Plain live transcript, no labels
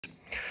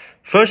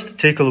First,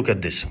 take a look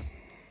at this.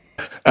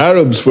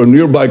 Arabs from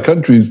nearby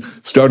countries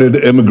started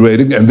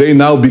immigrating, and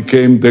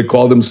they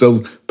call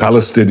themselves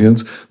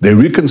Palestinians. They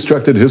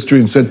reconstructed history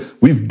and said,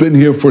 we've been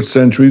here for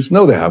centuries.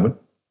 No, they haven't.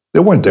 They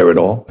weren't there at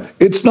all.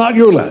 It's not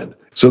your land.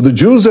 So the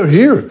Jews are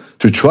here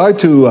to try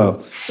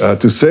to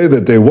say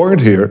that they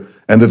weren't here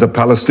and that the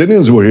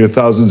Palestinians were here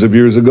thousands of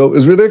years ago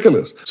is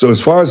ridiculous. So as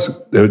far as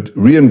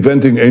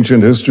reinventing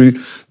ancient history,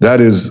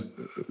 that is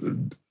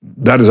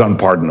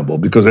unpardonable,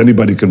 because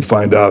anybody can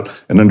find out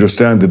and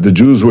understand that the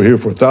Jews were here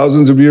for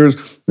thousands of years,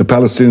 the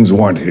Palestinians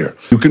weren't here.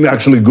 You can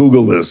actually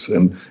Google this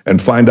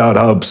and find out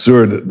how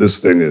absurd this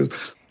thing is.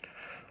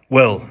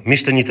 Well,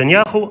 Mr.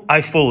 Netanyahu,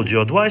 I followed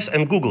your advice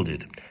and Googled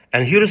it.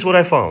 And here is what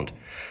I found.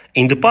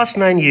 In the past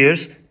 9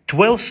 years,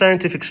 12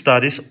 scientific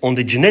studies on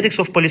the genetics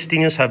of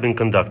Palestinians have been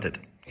conducted.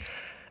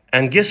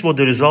 And guess what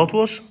the result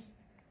was?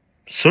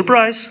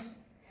 Surprise!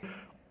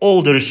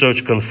 All the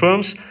research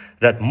confirms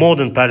that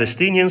modern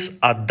Palestinians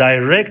are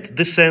direct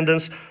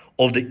descendants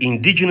of the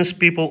indigenous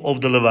people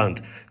of the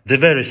Levant, the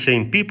very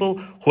same people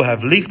who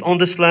have lived on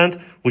this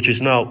land, which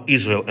is now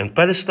Israel and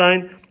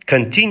Palestine,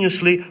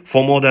 continuously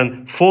for more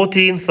than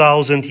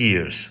 14,000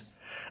 years.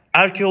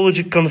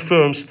 Archaeology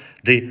confirms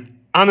the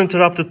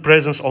uninterrupted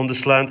presence on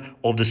this land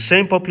of the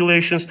same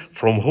populations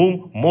from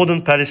whom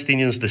modern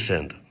Palestinians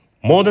descend.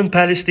 Modern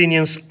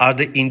Palestinians are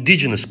the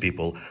indigenous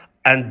people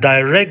and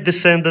direct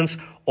descendants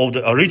of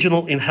the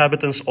original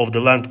inhabitants of the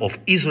land of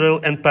Israel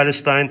and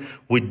Palestine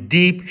with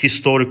deep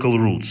historical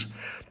roots.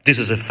 This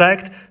is a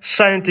fact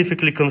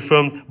scientifically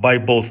confirmed by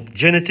both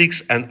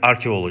genetics and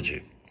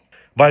archaeology.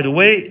 By the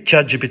way,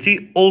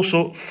 ChatGPT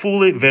also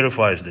fully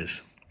verifies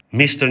this.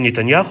 Mr.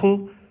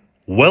 Netanyahu,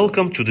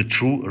 welcome to the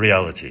true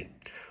reality.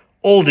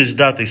 All this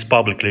data is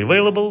publicly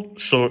available,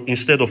 so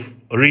instead of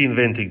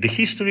reinventing the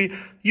history,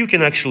 you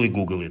can actually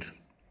Google it.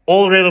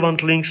 All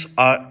relevant links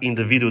are in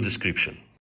the video description.